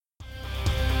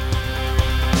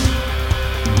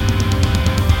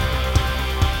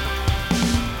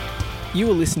You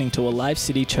are listening to a Live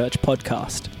City Church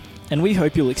podcast, and we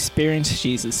hope you'll experience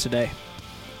Jesus today.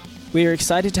 We are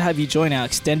excited to have you join our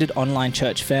extended online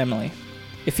church family.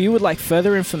 If you would like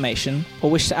further information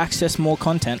or wish to access more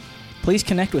content, please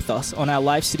connect with us on our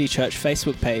Live City Church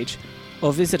Facebook page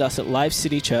or visit us at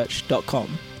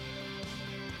livecitychurch.com.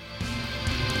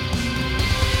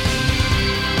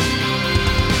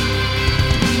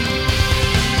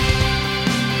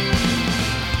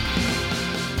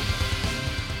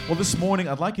 Well, this morning,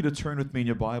 I'd like you to turn with me in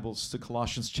your Bibles to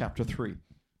Colossians chapter 3.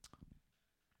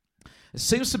 It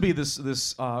seems to be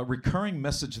this recurring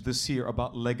message this year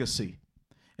about legacy.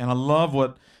 And I love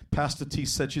what Pastor T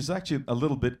said. She's actually a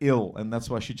little bit ill, and that's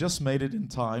why she just made it in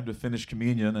time to finish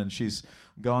communion, and she's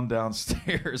gone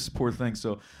downstairs, poor thing.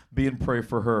 So be in prayer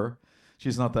for her.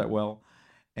 She's not that well.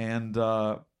 And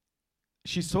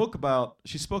she spoke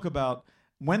about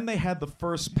when they had the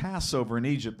first Passover in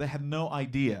Egypt, they had no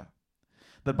idea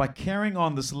that by carrying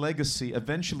on this legacy,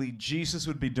 eventually Jesus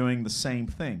would be doing the same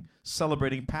thing,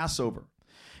 celebrating Passover.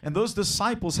 And those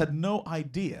disciples had no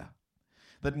idea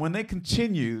that when they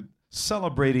continued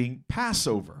celebrating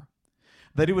Passover,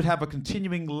 that it would have a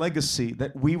continuing legacy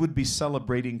that we would be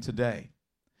celebrating today.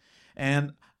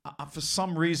 And for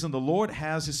some reason, the Lord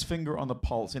has his finger on the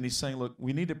pulse, and he's saying, look,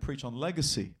 we need to preach on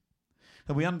legacy.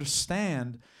 That we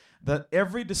understand that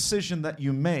every decision that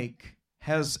you make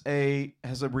has a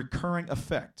recurring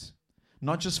effect,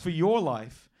 not just for your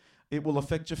life. It will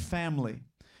affect your family.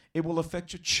 It will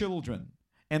affect your children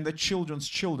and the children's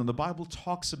children. The Bible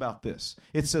talks about this.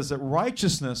 It says that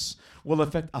righteousness will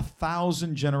affect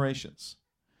 1,000 generations.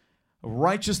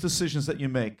 Righteous decisions that you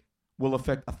make will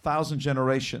affect 1,000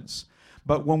 generations.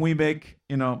 But when we make,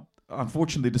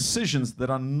 unfortunately, decisions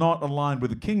that are not aligned with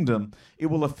the kingdom, it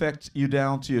will affect you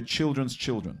down to your children's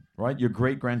children, right? Your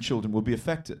great-grandchildren will be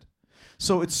affected.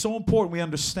 So it's so important we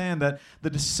understand that the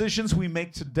decisions we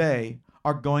make today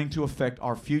are going to affect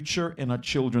our future and our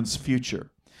children's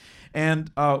future.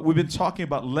 And we've been talking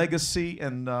about legacy,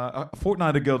 and a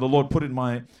fortnight ago, the Lord put in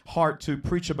my heart to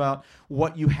preach about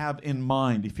what you have in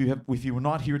mind. If you were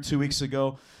not here 2 weeks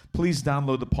ago, please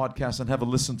download the podcast and have a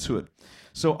listen to it.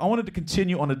 So I wanted to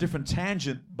continue on a different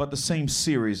tangent, but the same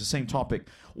series, the same topic.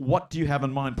 What do you have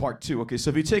in mind, part 2? Okay, so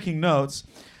if you're taking notes,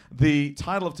 the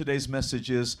title of today's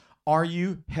message is, Are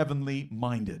you heavenly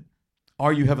minded?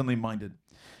 Are you heavenly minded?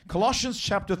 Colossians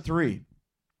chapter 3,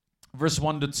 verse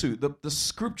 1 to 2. The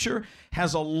scripture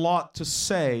has a lot to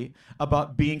say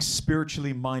about being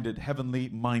spiritually minded, heavenly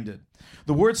minded.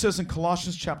 The word says in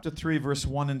Colossians chapter 3, verse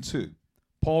 1 and 2,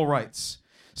 Paul writes,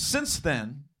 Since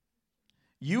then,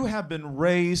 you have been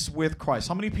raised with Christ.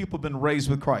 How many people have been raised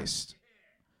with Christ?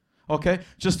 Okay,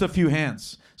 just a few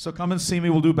hands. So come and see me.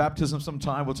 We'll do baptism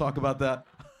sometime. We'll talk about that.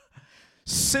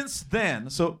 Since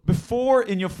then, so before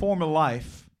in your former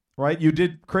life, right, you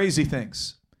did crazy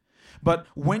things. But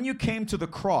when you came to the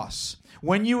cross,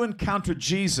 when you encountered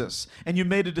Jesus and you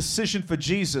made a decision for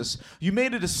Jesus, you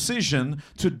made a decision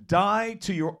to die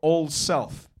to your old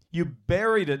self. You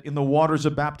buried it in the waters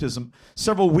of baptism.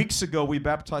 Several weeks ago, we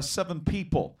baptized 7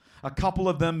 people, a couple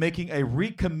of them making a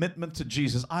recommitment to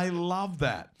Jesus. I love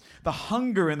that. The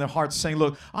hunger in their hearts saying,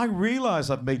 look, I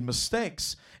realize I've made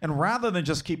mistakes. And rather than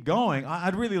just keep going,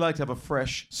 I'd really like to have a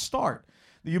fresh start.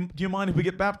 Do you mind if we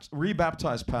get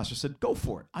rebaptized, Pastor? Said, go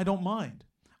for it. I don't mind.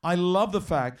 I love the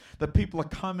fact that people are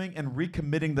coming and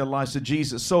recommitting their lives to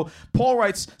Jesus. So Paul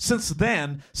writes, since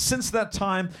that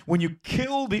time, when you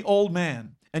killed the old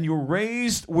man and you were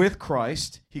raised with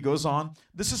Christ, he goes on,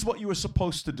 this is what you were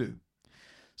supposed to do.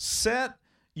 Set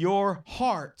your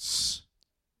hearts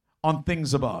on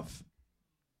things above,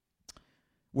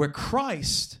 where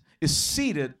Christ is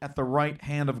seated at the right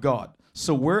hand of God.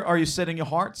 So where are you setting your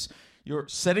hearts? You're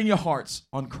setting your hearts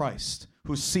on Christ,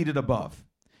 who's seated above.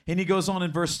 And he goes on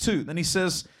in verse 2. Then he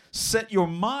says, set your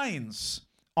minds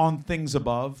on things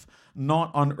above,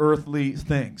 not on earthly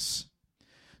things.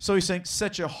 So he's saying,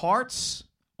 set your hearts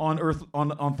on earth,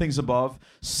 on things above.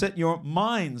 Set your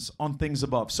minds on things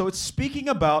above. So it's speaking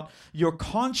about your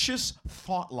conscious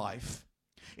thought life.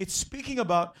 It's speaking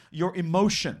about your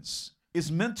emotions. Is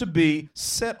meant to be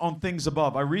set on things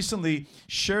above. I recently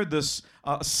shared this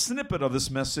snippet of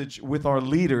this message with our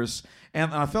leaders,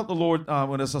 and I felt the Lord,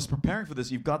 as I was preparing for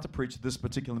this, you've got to preach this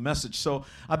particular message. So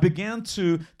I began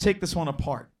to take this one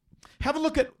apart. Have a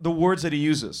look at the words that he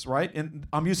uses, right? And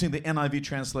I'm using the NIV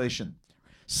translation.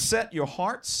 Set your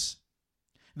hearts.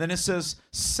 Then it says,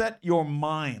 set your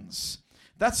minds.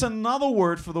 That's another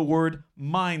word for the word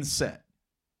mindset.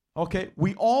 Okay?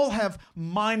 We all have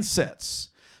mindsets.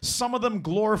 Some of them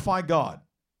glorify God.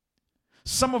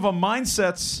 Some of our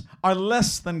mindsets are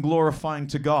less than glorifying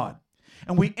to God.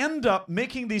 And we end up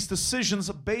making these decisions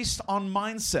based on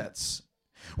mindsets.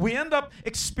 We end up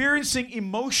experiencing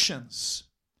emotions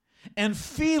and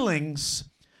feelings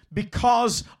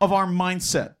because of our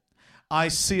mindset. I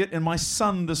see it in my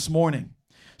son this morning.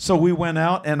 So we went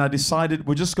out and I decided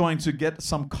we're just going to get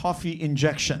some coffee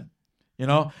injection. You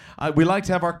know, we like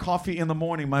to have our coffee in the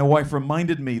morning. My wife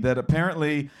reminded me that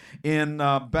apparently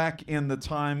back in the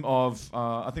time of,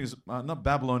 I think it was not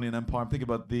Babylonian Empire, I'm thinking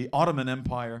about the Ottoman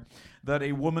Empire, that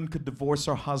a woman could divorce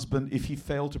her husband if he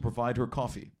failed to provide her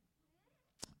coffee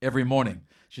every morning.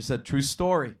 She said, true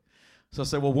story. So I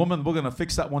said, well, woman, we're going to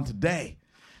fix that one today.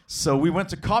 So we went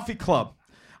to Coffee Club.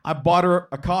 I bought her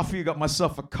a coffee, got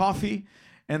myself a coffee.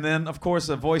 And then, of course,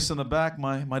 a voice in the back,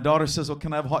 my daughter says, well,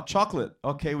 can I have hot chocolate?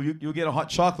 Okay, well, you'll get a hot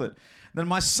chocolate. Then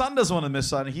my son doesn't want to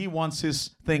miss out, and he wants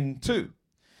his thing too.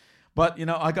 But, you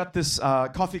know, I got this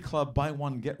Coffee Club, buy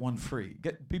one, get one free.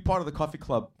 Be part of the Coffee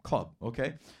Club,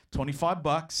 okay?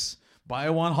 $25, buy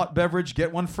one hot beverage,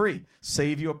 get one free.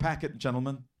 Save you a packet,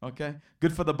 gentlemen, okay?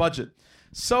 Good for the budget.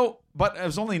 So, but it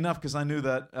was only enough because I knew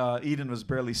that Eden was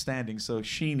barely standing, so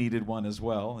she needed one as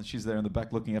well, and she's there in the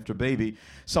back looking after baby.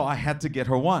 So I had to get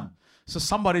her one. So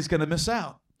somebody's going to miss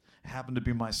out. It happened to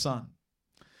be my son.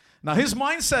 Now his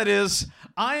mindset is,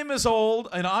 I am as old,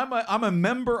 and I'm a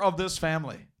member of this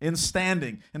family in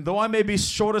standing, and though I may be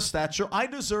short of stature, I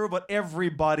deserve what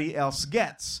everybody else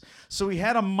gets. So he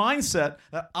had a mindset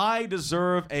that I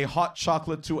deserve a hot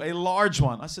chocolate to a large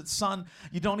one. I said, son,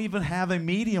 you don't even have a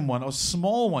medium one or a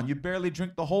small one. You barely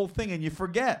drink the whole thing and you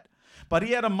forget. But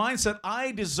he had a mindset,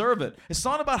 I deserve it. It's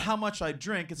not about how much I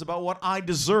drink, it's about what I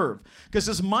deserve. Because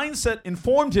his mindset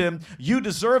informed him, you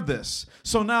deserve this.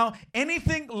 So now,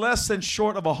 anything less than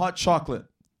short of a hot chocolate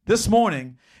this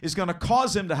morning is going to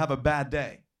cause him to have a bad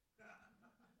day.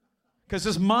 Because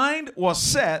his mind was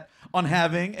set on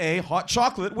having a hot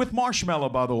chocolate with marshmallow,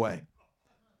 by the way.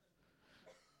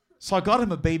 So I got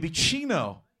him a baby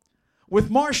chino with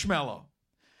marshmallow.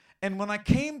 And when I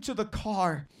came to the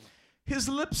car, his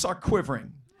lips are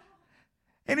quivering.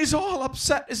 And he's all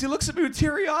upset as he looks at me with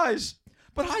teary eyes.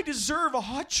 But I deserve a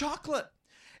hot chocolate.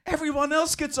 Everyone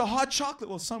else gets a hot chocolate.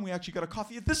 Well, son, we actually got a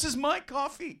coffee. This is my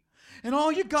coffee. And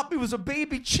all you got me was a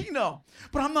baby chino.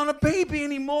 But I'm not a baby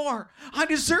anymore. I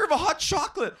deserve a hot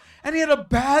chocolate. And he had a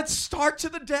bad start to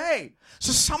the day.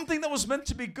 So something that was meant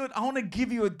to be good, I want to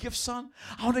give you a gift, son.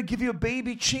 I want to give you a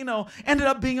baby chino, ended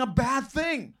up being a bad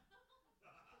thing.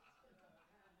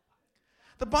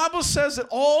 The Bible says that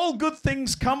all good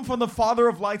things come from the Father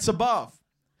of lights above.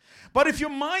 But if your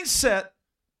mindset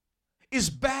is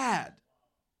bad,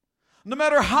 no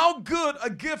matter how good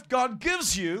a gift God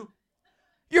gives you,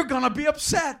 you're going to be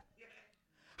upset.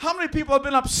 How many people have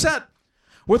been upset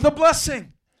with a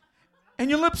blessing and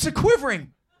your lips are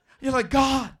quivering? You're like,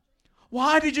 God,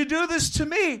 why did you do this to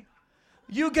me?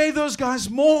 You gave those guys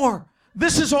more.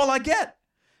 This is all I get.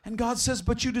 And God says,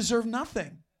 but you deserve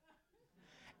nothing.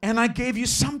 And I gave you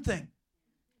something.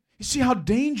 You see how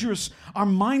dangerous our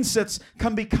mindsets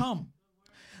can become.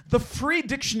 The Free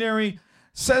Dictionary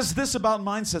says this about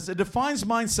mindsets. It defines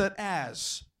mindset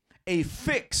as a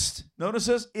fixed, notice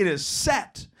this, it is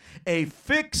set, a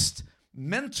fixed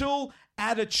mental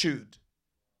attitude.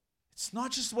 It's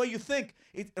not just the way you think,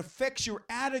 it affects your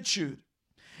attitude.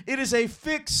 It is a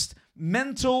fixed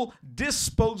mental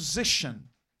disposition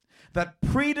that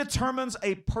predetermines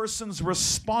a person's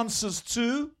responses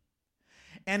to,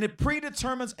 and it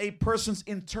predetermines a person's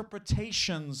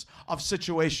interpretations of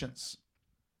situations.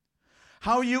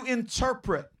 How you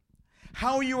interpret,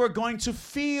 how you are going to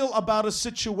feel about a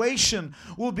situation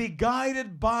will be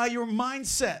guided by your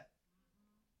mindset.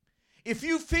 If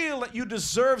you feel that you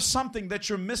deserve something that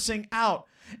you're missing out,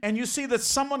 and you see that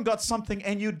someone got something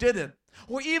and you didn't,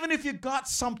 or even if you got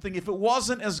something, if it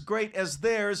wasn't as great as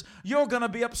theirs, you're going to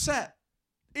be upset,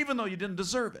 even though you didn't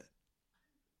deserve it.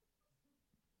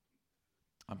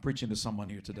 I'm preaching to someone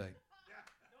here today.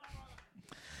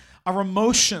 Our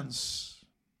emotions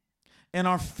and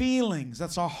our feelings,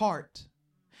 that's our heart,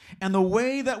 and the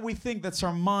way that we think, that's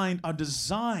our mind, are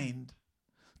designed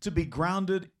to be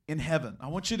grounded in heaven. I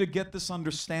want you to get this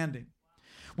understanding.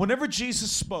 Whenever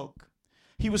Jesus spoke,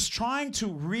 he was trying to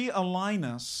realign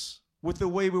us with the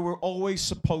way we were always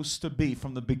supposed to be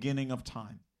from the beginning of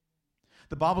time.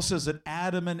 The Bible says that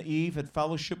Adam and Eve had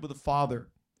fellowship with the Father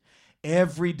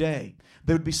every day.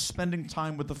 They would be spending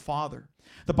time with the Father.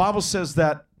 The Bible says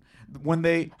that when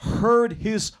they heard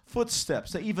his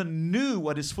footsteps, they even knew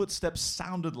what his footsteps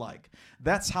sounded like.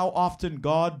 That's how often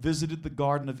God visited the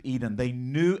Garden of Eden. They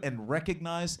knew and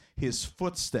recognized his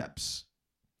footsteps.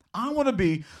 I want to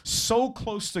be so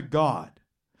close to God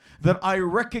that I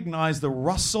recognize the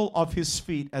rustle of his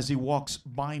feet as he walks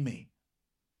by me.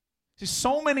 See,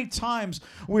 so many times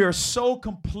we are so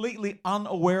completely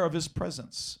unaware of His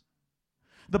presence.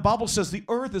 The Bible says the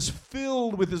earth is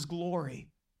filled with His glory.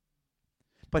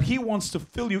 But He wants to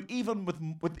fill you even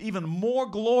with even more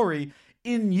glory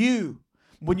in you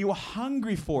when you're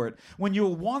hungry for it, when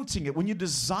you're wanting it, when you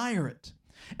desire it.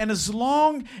 And as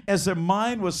long as their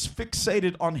mind was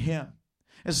fixated on Him,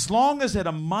 as long as they had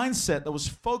a mindset that was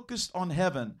focused on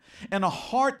heaven and a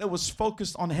heart that was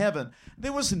focused on heaven,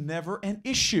 there was never an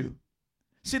issue.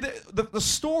 See, the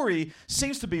story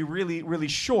seems to be really, really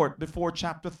short before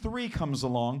chapter 3 comes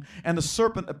along and the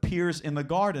serpent appears in the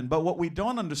garden. But what we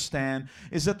don't understand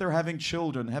is that they're having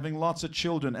children, having lots of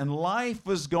children, and life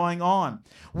was going on.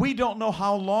 We don't know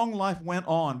how long life went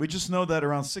on. We just know that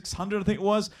around 600, I think it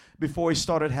was, before he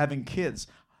started having kids.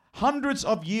 Hundreds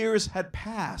of years had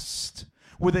passed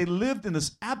where they lived in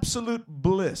this absolute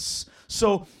bliss.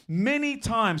 So many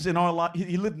times in our life,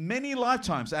 he lived many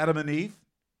lifetimes, Adam and Eve,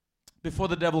 before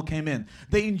the devil came in.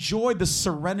 They enjoyed the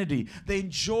serenity. They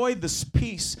enjoyed this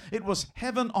peace. It was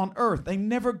heaven on earth. They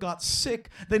never got sick.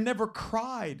 They never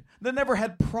cried. They never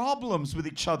had problems with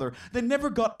each other. They never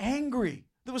got angry.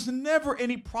 There was never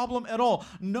any problem at all.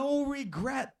 No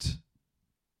regret.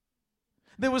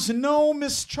 There was no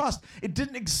mistrust. It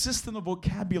didn't exist in the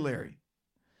vocabulary.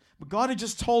 But God had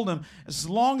just told them, as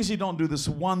long as you don't do this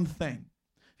one thing,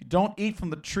 if you don't eat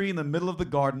from the tree in the middle of the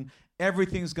garden,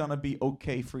 everything's going to be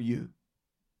okay for you.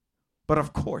 But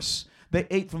of course, they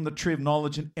ate from the tree of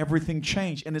knowledge and everything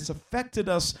changed. And it's affected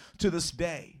us to this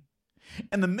day.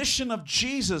 And the mission of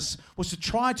Jesus was to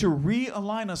try to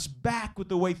realign us back with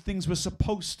the way things were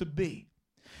supposed to be.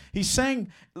 He's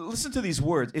saying, listen to these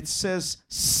words. It says,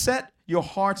 set your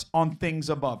hearts on things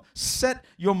above. Set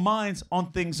your minds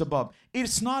on things above.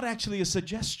 It's not actually a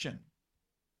suggestion.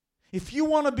 If you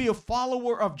want to be a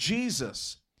follower of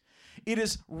Jesus, it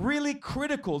is really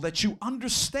critical that you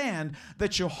understand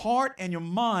that your heart and your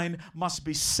mind must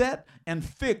be set and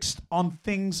fixed on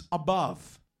things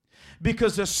above.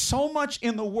 Because there's so much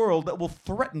in the world that will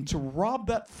threaten to rob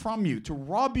that from you, to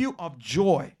rob you of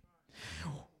joy.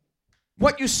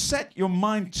 What you set your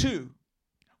mind to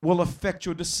will affect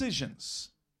your decisions.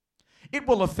 It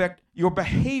will affect your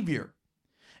behavior.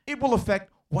 It will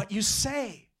affect what you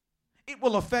say. It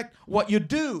will affect what you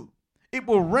do. It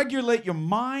will regulate your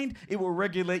mind. It will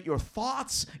regulate your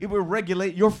thoughts. It will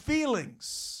regulate your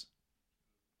feelings.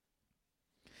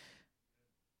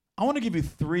 I want to give you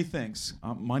 3 things.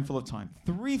 I'm mindful of time.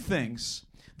 3 things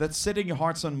that setting your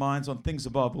hearts and minds on things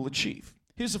above will achieve.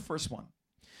 Here's the first one.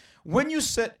 When you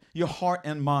set your heart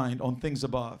and mind on things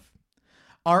above,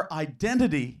 our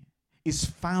identity is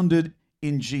founded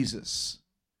in Jesus.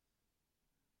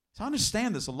 So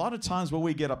understand this. A lot of times when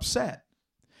we get upset,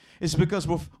 it's because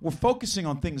we're focusing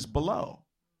on things below.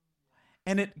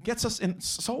 And it gets us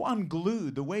so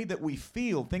unglued, the way that we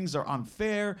feel. Things are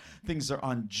unfair. Things are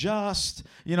unjust.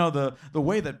 You know, the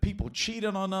way that people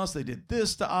cheated on us. They did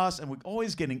this to us. And we're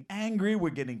always getting angry. We're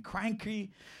getting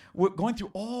cranky. We're going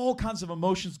through all kinds of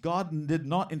emotions God did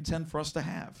not intend for us to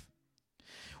have.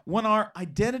 When our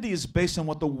identity is based on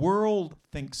what the world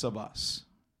thinks of us,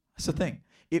 that's the thing.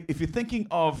 If you're thinking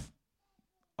of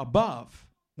above,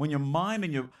 when your mind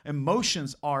and your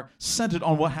emotions are centered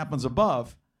on what happens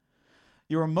above,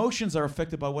 your emotions are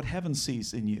affected by what heaven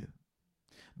sees in you.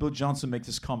 Bill Johnson makes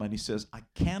this comment. He says, I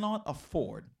cannot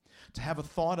afford to have a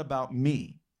thought about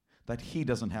me that he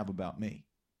doesn't have about me.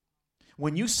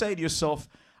 When you say to yourself,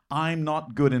 I'm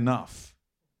not good enough,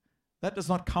 that does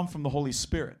not come from the Holy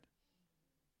Spirit.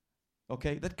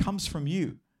 Okay? That comes from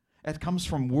you. It comes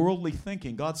from worldly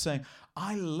thinking. God's saying,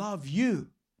 I love you.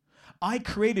 I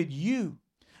created you.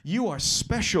 You are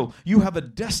special. You have a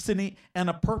destiny and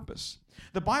a purpose.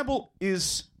 The Bible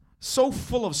is so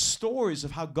full of stories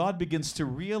of how God begins to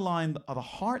realign the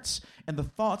hearts and the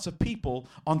thoughts of people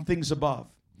on things above.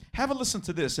 Have a listen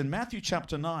to this. In Matthew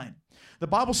chapter 9, the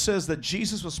Bible says that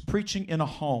Jesus was preaching in a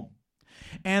home.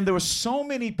 And there were so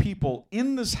many people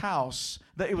in this house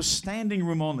that it was standing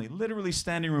room only, literally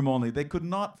standing room only. They could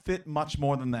not fit much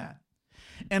more than that.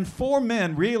 And 4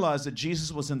 men realized that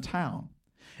Jesus was in town.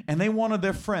 And they wanted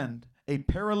their friend, a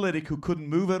paralytic who couldn't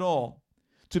move at all,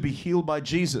 to be healed by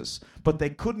Jesus. But they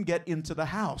couldn't get into the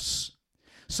house.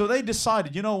 So they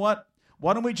decided, you know what?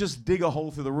 Why don't we just dig a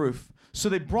hole through the roof? So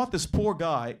they brought this poor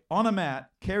guy on a mat,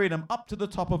 carried him up to the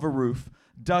top of a roof,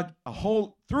 dug a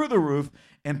hole through the roof,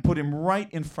 and put him right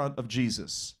in front of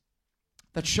Jesus.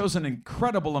 That shows an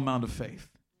incredible amount of faith.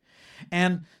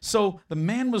 And so the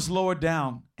man was lowered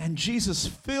down, and Jesus,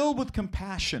 filled with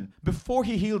compassion, before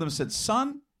he healed him, said,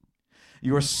 Son,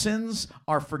 your sins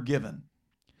are forgiven.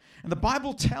 And the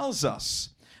Bible tells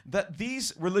us that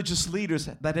these religious leaders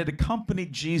that had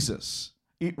accompanied Jesus,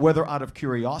 whether out of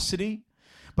curiosity,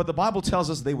 but the Bible tells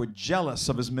us they were jealous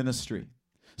of his ministry.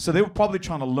 So they were probably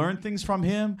trying to learn things from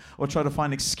him or try to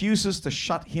find excuses to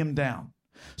shut him down.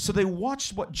 So they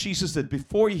watched what Jesus did.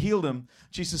 Before he healed him,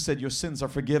 Jesus said, your sins are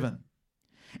forgiven.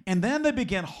 And then they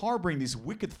began harboring these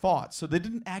wicked thoughts. So they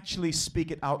didn't actually speak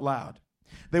it out loud.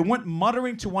 They went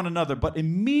muttering to one another, but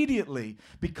immediately,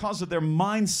 because of their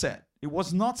mindset, it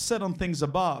was not set on things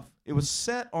above. It was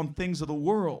set on things of the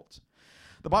world.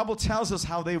 The Bible tells us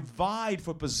how they vied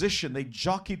for position. They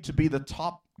jockeyed to be the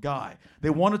top guy. They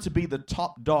wanted to be the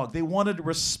top dog. They wanted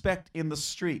respect in the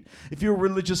street. If you're a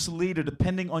religious leader,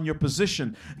 depending on your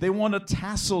position, they wanted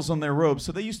tassels on their robes.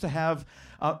 So they used to have,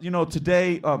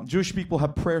 today Jewish people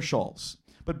have prayer shawls.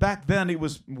 But back then it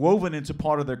was woven into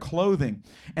part of their clothing.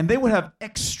 And they would have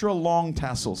extra long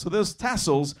tassels. So those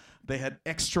tassels, they had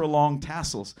extra long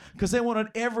tassels because they wanted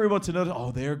everyone to know,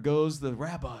 oh, there goes the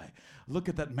rabbi. Look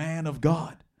at that man of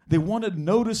God. They wanted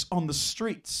notice on the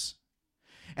streets.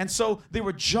 And so they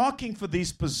were jockeying for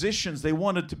these positions. They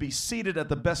wanted to be seated at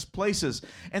the best places.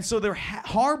 And so they're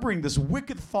harboring this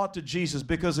wicked thought to Jesus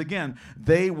because, again,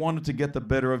 they wanted to get the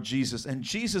better of Jesus. And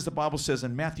Jesus, the Bible says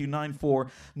in Matthew 9:4,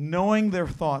 knowing their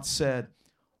thoughts, said,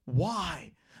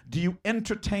 why do you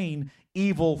entertain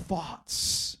evil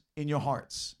thoughts in your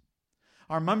hearts?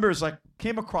 I remember as I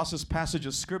came across this passage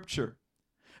of Scripture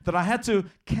that I had to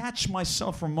catch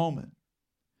myself for a moment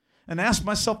and ask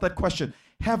myself that question.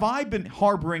 Have I been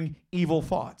harboring evil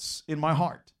thoughts in my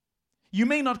heart? You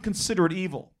may not consider it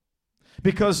evil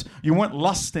because you weren't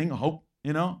lusting,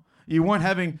 you weren't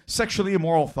having sexually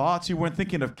immoral thoughts, you weren't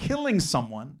thinking of killing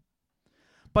someone.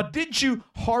 But did you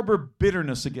harbor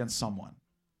bitterness against someone?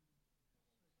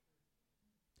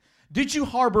 Did you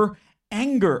harbor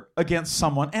anger against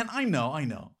someone? And I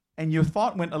know. And your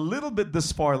thought went a little bit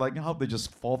this far, like, I hope they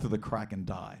just fall through the crack and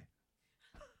die.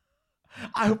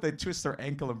 I hope they twist their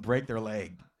ankle and break their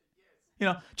leg.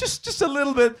 Just a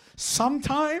little bit.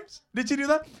 Sometimes. Did you do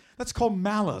that? That's called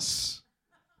malice.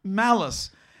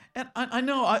 Malice. And I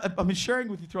know I've been sharing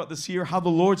with you throughout this year how the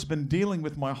Lord's been dealing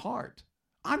with my heart.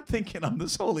 I'm thinking I'm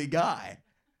this holy guy.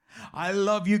 I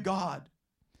love you, God.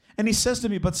 And he says to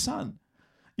me, but son,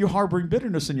 you're harboring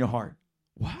bitterness in your heart.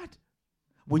 What?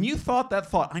 When you thought that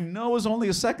thought, I know it was only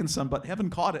a second, son, but heaven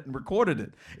caught it and recorded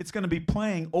it. It's going to be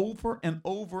playing over and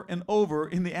over and over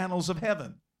in the annals of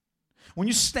heaven. When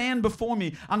you stand before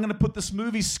me, I'm going to put this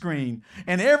movie screen,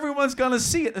 and everyone's going to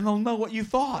see it, and they'll know what you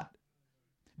thought.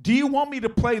 Do you want me to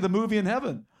play the movie in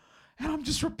heaven? And I'm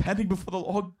just repenting before the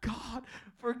Lord. God,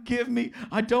 forgive me.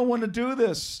 I don't want to do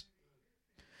this.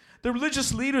 The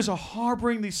religious leaders are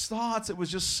harboring these thoughts. It was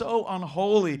just so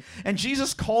unholy. And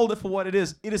Jesus called it for what it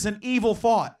is. It is an evil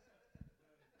thought.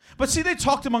 But see, they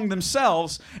talked among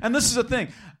themselves. And this is the thing.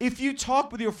 If you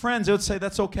talk with your friends, they would say,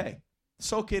 that's okay.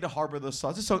 It's okay to harbor those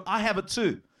thoughts. So I have it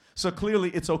too. So clearly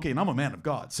it's okay. And I'm a man of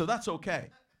God. So that's okay.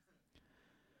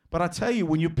 But I tell you,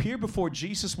 when you appear before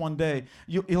Jesus one day,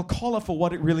 he'll call it for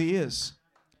what it really is.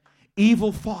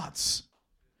 Evil thoughts.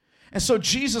 And so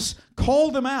Jesus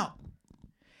called them out.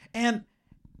 And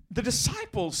the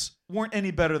disciples weren't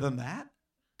any better than that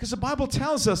because the Bible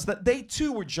tells us that they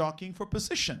too were jockeying for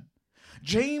position.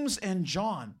 James and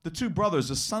John, the two brothers,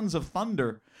 the sons of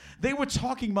thunder, they were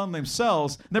talking among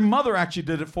themselves. Their mother actually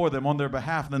did it for them on their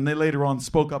behalf, and then they later on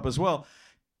spoke up as well.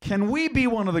 Can we be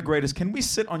one of the greatest? Can we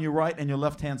sit on your right and your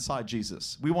left-hand side,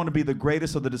 Jesus? We want to be the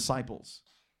greatest of the disciples.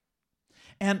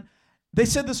 And they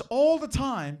said this all the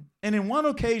time, and in one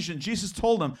occasion, Jesus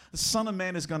told them, the Son of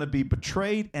Man is going to be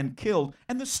betrayed and killed,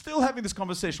 and they're still having this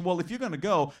conversation. Well, if you're going to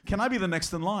go, can I be the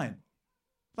next in line?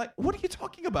 Like, what are you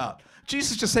talking about?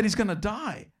 Jesus just said he's going to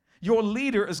die. Your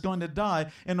leader is going to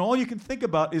die, and all you can think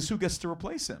about is who gets to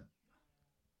replace him.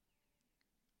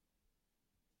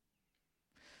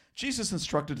 Jesus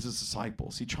instructed his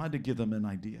disciples. He tried to give them an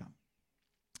idea.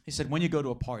 He said, when you go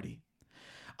to a party,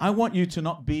 I want you to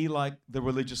not be like the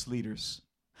religious leaders.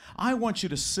 I want you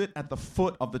to sit at the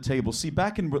foot of the table. See,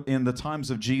 back in the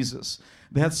times of Jesus,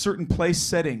 they had certain place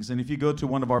settings. And if you go to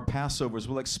one of our Passovers,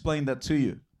 we'll explain that to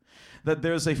you. That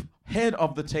there's a head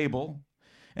of the table,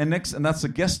 and that's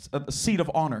a seat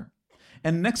of honor.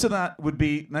 And next to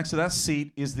that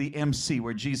seat is the MC,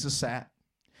 where Jesus sat.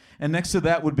 And next to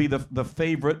that would be the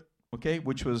favorite, okay,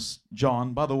 which was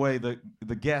John. By the way,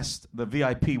 the guest, the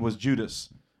VIP, was Judas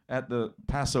at the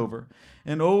Passover.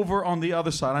 And over on the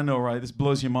other side, I know, right, this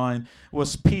blows your mind,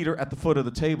 was Peter at the foot of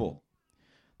the table.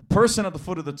 The person at the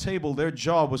foot of the table, their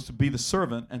job was to be the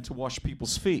servant and to wash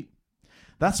people's feet.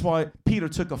 That's why Peter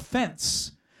took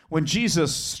offense when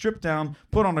Jesus stripped down,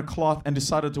 put on a cloth, and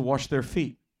decided to wash their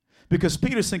feet. Because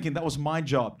Peter's thinking, that was my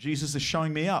job. Jesus is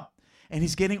showing me up. And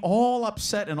he's getting all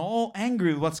upset and all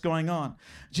angry with what's going on.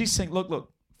 Jesus saying,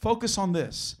 look, focus on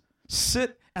this.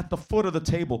 Sit at the foot of the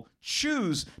table.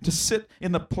 Choose to sit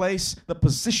in the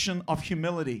position of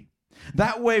humility.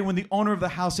 That way, when the owner of the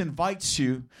house invites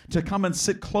you to come and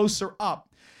sit closer up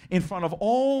in front of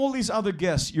all these other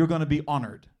guests, you're going to be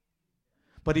honored.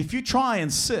 But if you try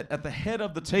and sit at the head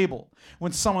of the table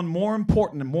when someone more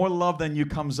important and more loved than you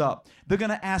comes up, they're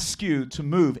going to ask you to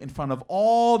move in front of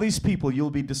all these people. You'll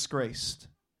be disgraced.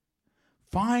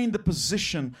 Find the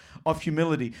position of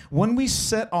humility. When we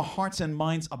set our hearts and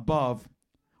minds above,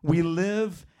 we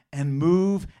live and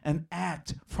move and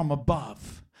act from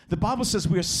above. The Bible says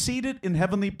we are seated in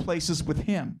heavenly places with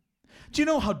Him. Do you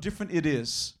know how different it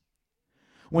is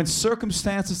when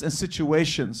circumstances and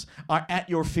situations are at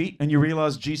your feet and you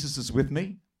realize Jesus is with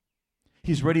me?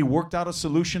 He's already worked out a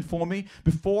solution for me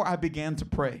before I began to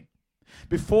pray.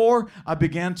 Before I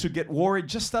began to get worried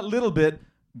just that little bit,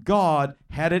 God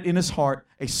had it in His heart,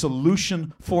 a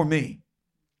solution for me.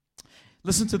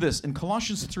 Listen to this. In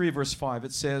Colossians 3, verse 5,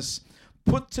 it says,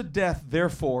 "Put to death,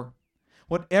 therefore,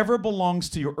 whatever belongs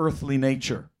to your earthly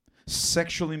nature,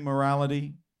 sexual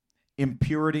immorality,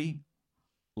 impurity,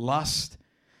 lust,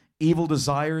 evil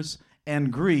desires,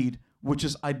 and greed, which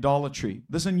is idolatry."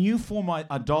 There's a new form of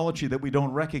idolatry that we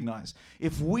don't recognize.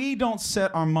 If we don't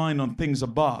set our mind on things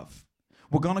above,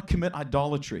 we're going to commit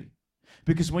idolatry.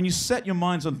 Because when you set your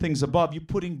minds on things above, you're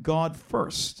putting God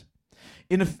first.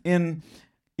 In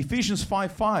Ephesians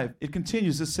 5:5, it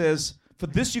continues. It says, "For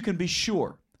this you can be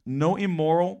sure, no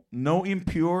immoral, no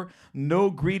impure, no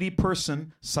greedy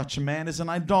person, such a man as an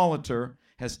idolater,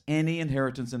 has any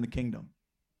inheritance in the kingdom."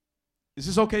 Is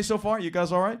this okay so far? You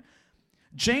guys all right?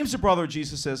 James, the brother of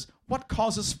Jesus, says, "What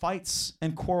causes fights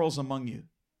and quarrels among you?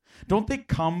 Don't they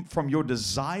come from your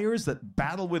desires that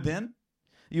battle within?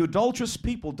 You adulterous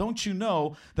people, don't you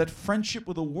know that friendship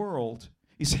with the world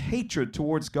is hatred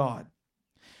towards God?"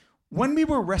 When we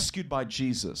were rescued by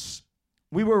Jesus,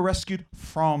 we were rescued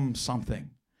from something.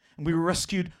 And we were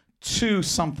rescued to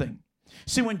something.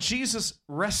 See, when Jesus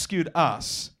rescued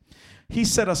us, He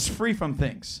set us free from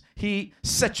things. He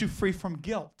set you free from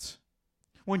guilt.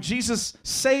 When Jesus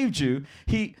saved you,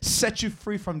 He set you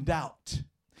free from doubt.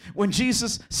 When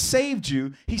Jesus saved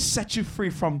you, He set you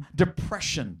free from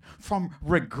depression, from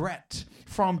regret,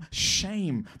 from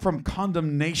shame, from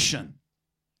condemnation.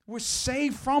 We're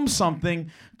saved from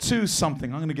something to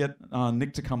something. I'm going to get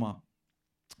Nick to come up.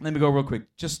 Let me go real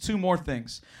quick. Just two more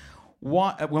things.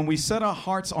 When we set our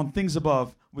hearts on things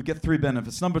above, we get three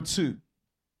benefits. Number two,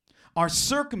 our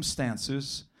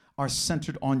circumstances are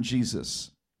centered on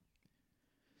Jesus.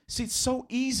 See, it's so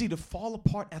easy to fall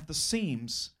apart at the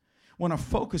seams when our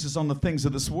focus is on the things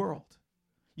of this world.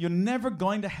 You're never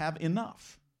going to have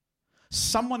enough.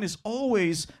 Someone is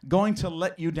always going to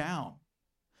let you down.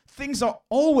 Things are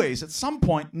always, at some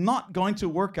point, not going to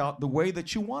work out the way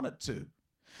that you want it to.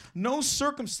 No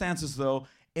circumstances, though,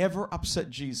 ever upset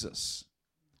Jesus.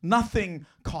 Nothing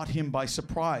caught Him by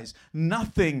surprise.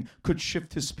 Nothing could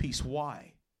shift His peace.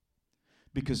 Why?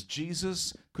 Because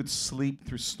Jesus could sleep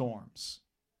through storms.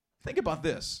 Think about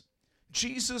this.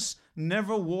 Jesus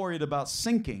never worried about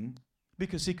sinking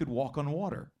because He could walk on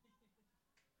water.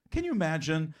 Can you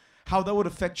imagine how that would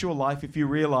affect your life if you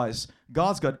realize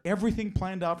God's got everything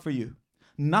planned out for you?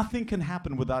 Nothing can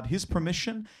happen without His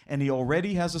permission, and He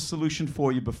already has a solution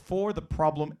for you before the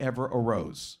problem ever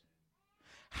arose.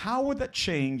 How would that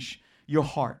change your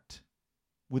heart?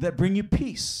 Would that bring you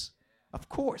peace? Of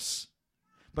course.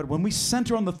 But when we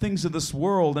center on the things of this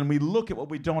world and we look at what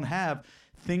we don't have,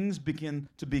 things begin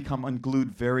to become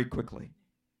unglued very quickly.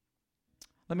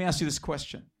 Let me ask you this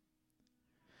question.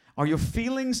 Are your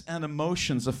feelings and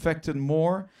emotions affected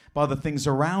more by the things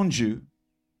around you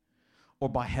or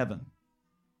by heaven?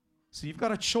 So you've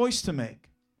got a choice to make.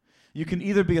 You can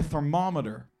either be a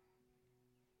thermometer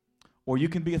or you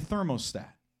can be a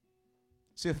thermostat.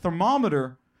 See, a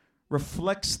thermometer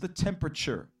reflects the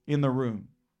temperature in the room,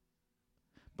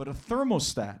 but a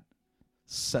thermostat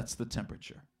sets the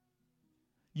temperature.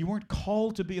 You weren't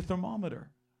called to be a thermometer.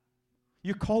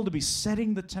 You're called to be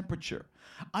setting the temperature.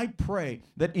 I pray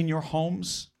that in your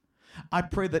homes, I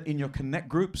pray that in your connect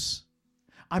groups,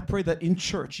 I pray that in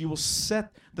church you will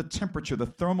set the temperature, the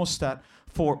thermostat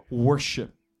for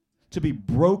worship, to be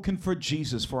broken for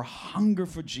Jesus, for a hunger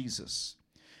for Jesus.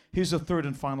 Here's a third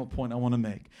and final point I want to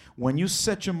make. When you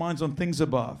set your minds on things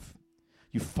above,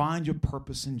 you find your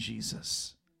purpose in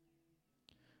Jesus.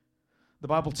 The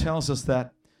Bible tells us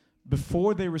that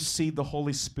before they received the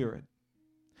Holy Spirit,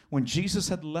 when Jesus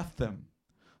had left them,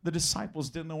 the disciples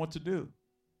didn't know what to do.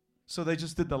 So they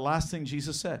just did the last thing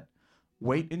Jesus said.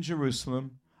 wait in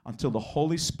Jerusalem until the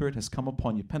Holy Spirit has come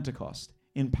upon you, Pentecost,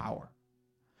 in power.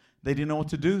 They didn't know what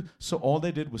to do, so all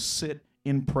they did was sit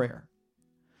in prayer.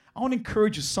 I want to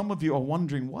encourage you, some of you are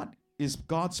wondering, what is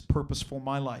God's purpose for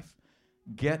my life?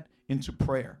 Get into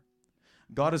prayer.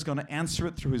 God is going to answer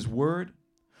it through His Word,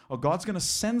 or God's going to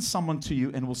send someone to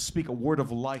you and will speak a word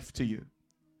of life to you.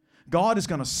 God is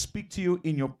going to speak to you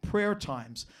in your prayer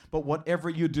times, but whatever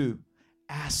you do,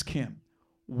 ask Him,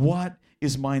 what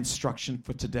is my instruction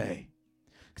for today?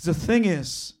 Because the thing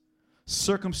is,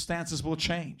 circumstances will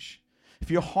change. If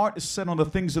your heart is set on the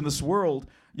things in this world,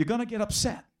 you're going to get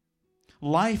upset.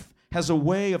 Life has a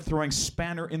way of throwing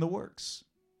spanner in the works.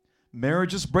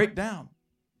 Marriages break down.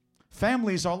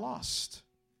 Families are lost.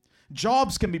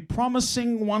 Jobs can be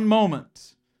promising one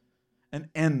moment and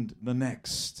end the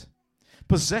next.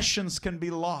 Possessions can be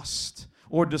lost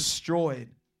or destroyed.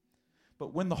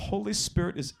 But when the Holy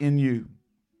Spirit is in you,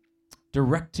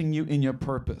 directing you in your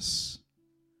purpose,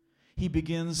 He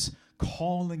begins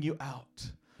calling you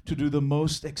out to do the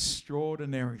most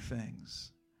extraordinary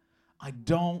things. I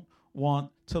don't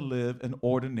want to live an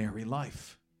ordinary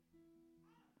life.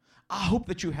 I hope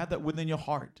that you have that within your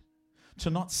heart, to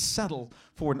not settle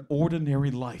for an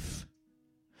ordinary life,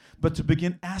 but to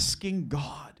begin asking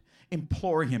God,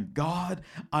 imploring Him, God,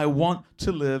 I want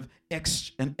to live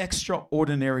an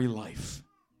extraordinary life.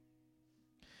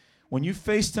 When you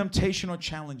face temptation or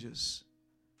challenges,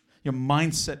 your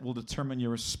mindset will determine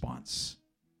your response.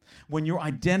 When your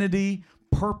identity,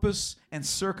 purpose, and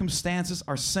circumstances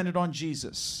are centered on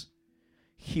Jesus,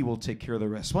 He will take care of the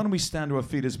rest. Why don't we stand to our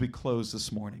feet as we close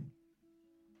this morning?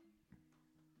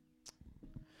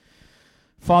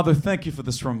 Father, thank You for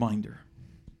this reminder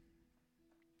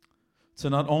to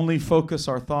not only focus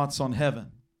our thoughts on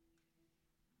heaven,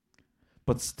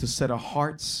 but to set our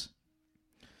hearts,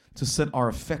 to set our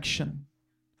affection,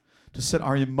 to set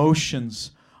our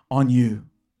emotions on You.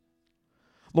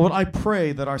 Lord, I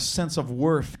pray that our sense of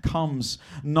worth comes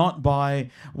not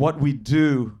by what we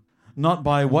do, not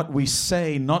by what we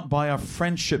say, not by our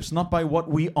friendships, not by what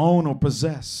we own or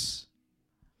possess.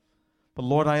 But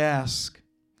Lord, I ask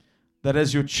that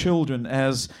as Your children,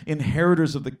 as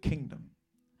inheritors of the kingdom,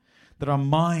 that our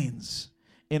minds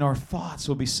and our thoughts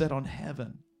will be set on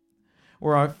heaven,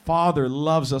 where our Father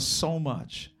loves us so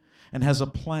much and has a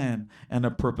plan and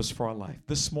a purpose for our life.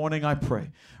 This morning I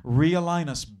pray, realign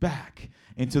us back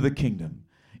into the kingdom.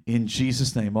 In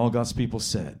Jesus' name, all God's people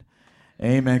said,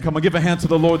 amen. Come on, give a hand to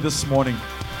the Lord this morning.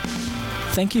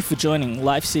 Thank you for joining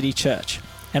Life City Church,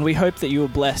 and we hope that you were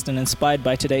blessed and inspired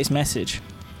by today's message.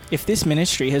 If this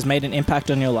ministry has made an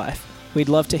impact on your life, we'd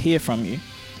love to hear from you.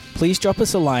 Please drop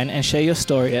us a line and share your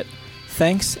story at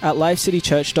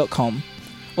thanks@lifecitychurch.com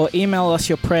or email us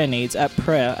your prayer needs at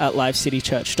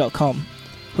prayer@lifecitychurch.com.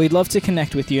 We'd love to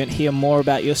connect with you and hear more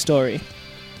about your story.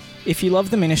 If you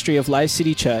love the ministry of Life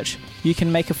City Church, you can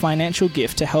make a financial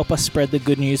gift to help us spread the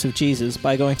good news of Jesus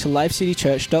by going to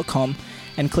lifecitychurch.com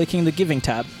and clicking the Giving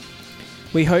tab.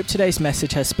 We hope today's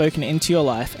message has spoken into your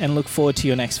life and look forward to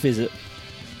your next visit.